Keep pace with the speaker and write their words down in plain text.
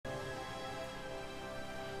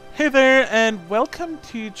Hey there, and welcome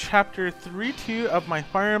to Chapter 3-2 of my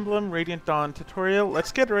Fire Emblem Radiant Dawn tutorial.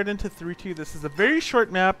 Let's get right into 3-2. This is a very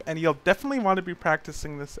short map, and you'll definitely want to be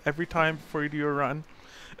practicing this every time before you do a run.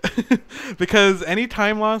 Because any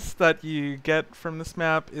time loss that you get from this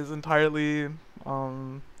map is entirely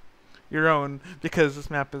your own, because this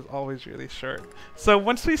map is always really short. So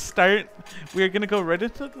once we start, we are going to go right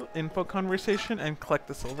into the info conversation and collect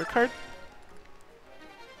the silver card.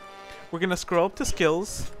 We're going to scroll up to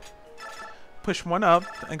skills, push one up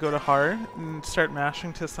and go to hard, and start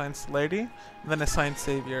mashing to assign celerity, and then assign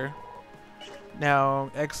savior.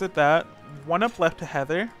 Now exit that, one up left to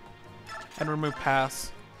Heather, and remove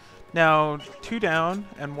pass. Now 2 down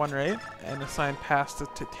and 1 right, and assign pass to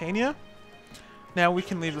Titania. Now we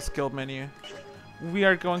can leave the skill menu. We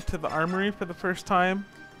are going to the armory for the first time.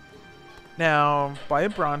 Now buy a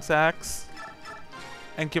bronze axe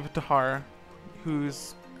and give it to Har,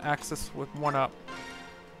 who's access with 1 up.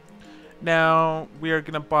 Now we are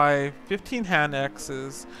gonna buy 15 hand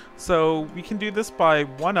axes, so we can do this by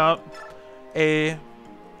 1 up, A,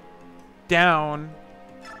 down,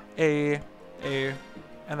 A,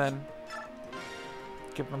 and then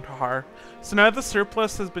give them to Har. So now the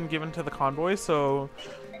surplus has been given to the convoy, so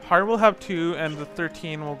Har will have 2 and the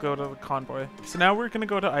 13 will go to the convoy. So now we're gonna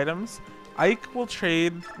go to items. Ike will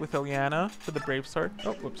trade with Ilyana for the brave sword.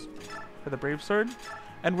 Oh, whoops. For the brave sword.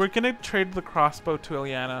 And we're going to trade the crossbow to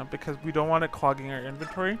Ilyana because we don't want it clogging our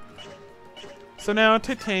inventory. So now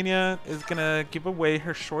Titania is going to give away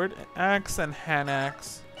her short axe and hand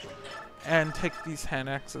axe and take these hand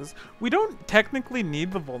axes. We don't technically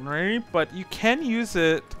need the vulnerary, but you can use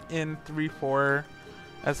it in 3-4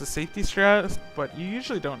 as a safety strat, but you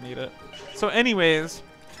usually don't need it. So anyways,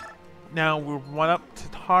 now we're 1 up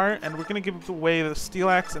to Tar, and we're going to give away the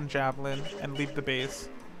steel axe and javelin and leave the base.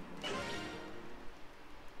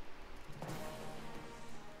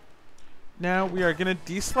 Now we are going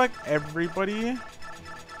to deselect everybody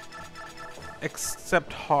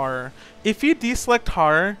except Har. If you deselect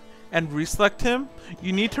Har and reselect him,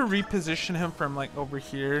 you need to reposition him from like over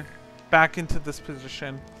here back into this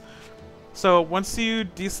position. So once you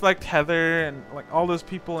deselect Heather and like all those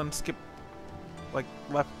people and skip like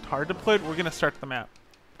left Har deployed, we're going to start the map.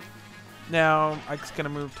 Now Ike's going to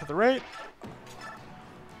move to the right.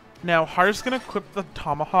 Now Har's going to equip the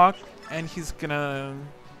tomahawk and he's going to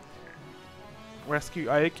rescue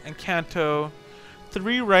Ike and Kanto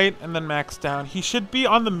 3 right and then max down. He should be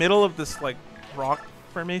on the middle of this like rock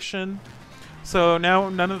formation, so now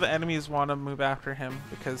none of the enemies want to move after him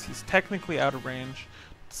because he's technically out of range.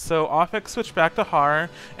 So off X switch back to Har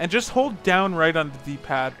and just hold down right on the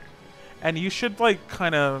D-pad and you should like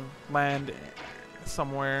kind of land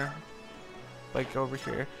somewhere like over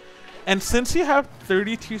here. And since you have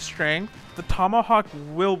 32 strength, the tomahawk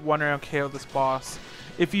will 1-round KO this boss.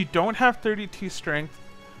 If you don't have 32 strength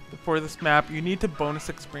for this map, you need to bonus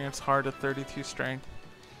experience Har to 32 strength.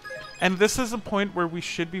 And this is a point where we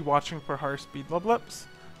should be watching for Har speed level ups,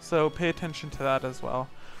 so pay attention to that as well.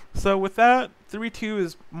 So with that, 3-2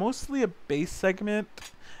 is mostly a base segment,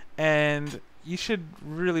 and you should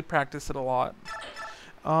really practice it a lot.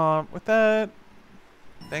 With that,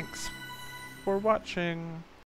 thanks for watching.